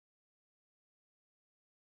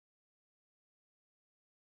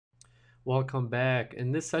Welcome back.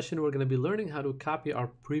 In this session, we're going to be learning how to copy our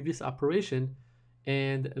previous operation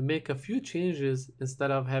and make a few changes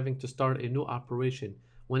instead of having to start a new operation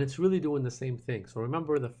when it's really doing the same thing. So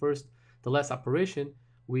remember the last operation,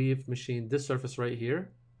 we've machined this surface right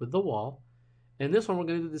here with the wall. And this one, we're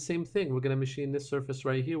going to do the same thing. We're going to machine this surface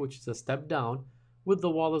right here, which is a step down with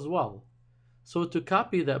the wall as well. So to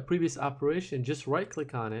copy that previous operation, just right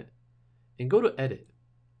click on it and go to edit.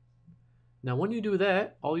 Now when you do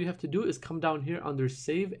that, all you have to do is come down here under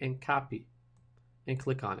save and copy and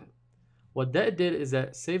click on it. What that did is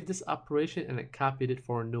that saved this operation and it copied it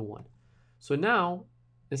for a new one. So now,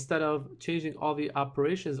 instead of changing all the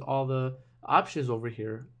operations, all the options over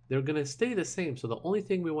here, they're gonna stay the same. So the only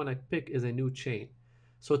thing we wanna pick is a new chain.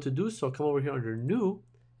 So to do so, come over here under new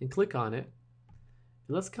and click on it.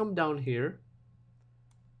 And let's come down here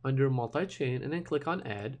under multi-chain and then click on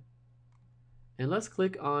add. And let's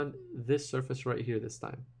click on this surface right here this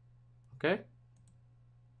time, okay?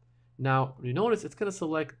 Now, you notice it's gonna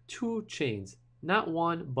select two chains, not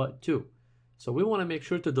one, but two. So we wanna make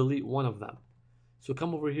sure to delete one of them. So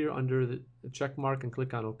come over here under the check mark and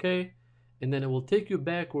click on OK, and then it will take you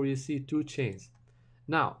back where you see two chains.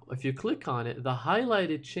 Now, if you click on it, the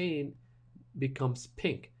highlighted chain becomes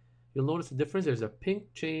pink. You'll notice the difference. There's a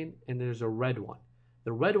pink chain and there's a red one.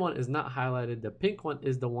 The red one is not highlighted. The pink one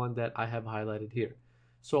is the one that I have highlighted here.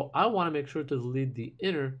 So I want to make sure to delete the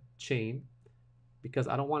inner chain because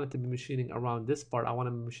I don't want it to be machining around this part. I want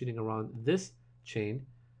to be machining around this chain.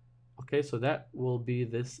 Okay, so that will be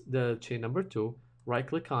the chain number 2. Right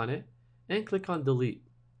click on it and click on delete.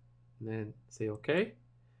 And then say OK.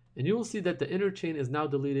 And you will see that the inner chain is now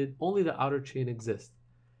deleted. Only the outer chain exists.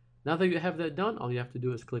 Now that you have that done, all you have to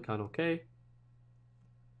do is click on OK.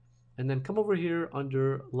 And then come over here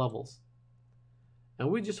under levels. And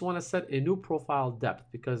we just want to set a new profile depth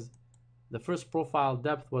because the first profile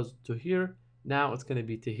depth was to here. Now it's going to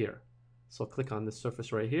be to here. So click on this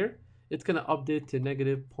surface right here. It's going to update to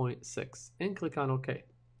 -0.6 and click on OK.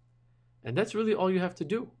 And that's really all you have to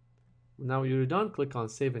do. Now you're done, click on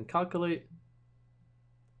save and calculate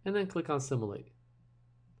and then click on simulate.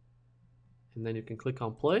 And then you can click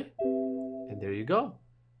on play and there you go.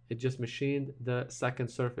 It just machined the second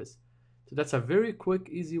surface. So that's a very quick,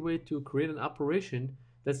 easy way to create an operation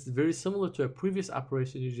that's very similar to a previous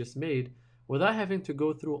operation you just made without having to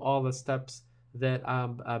go through all the steps that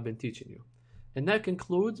I've been teaching you. And that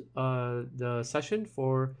concludes the session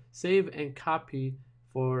for save and copy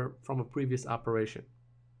from a previous operation.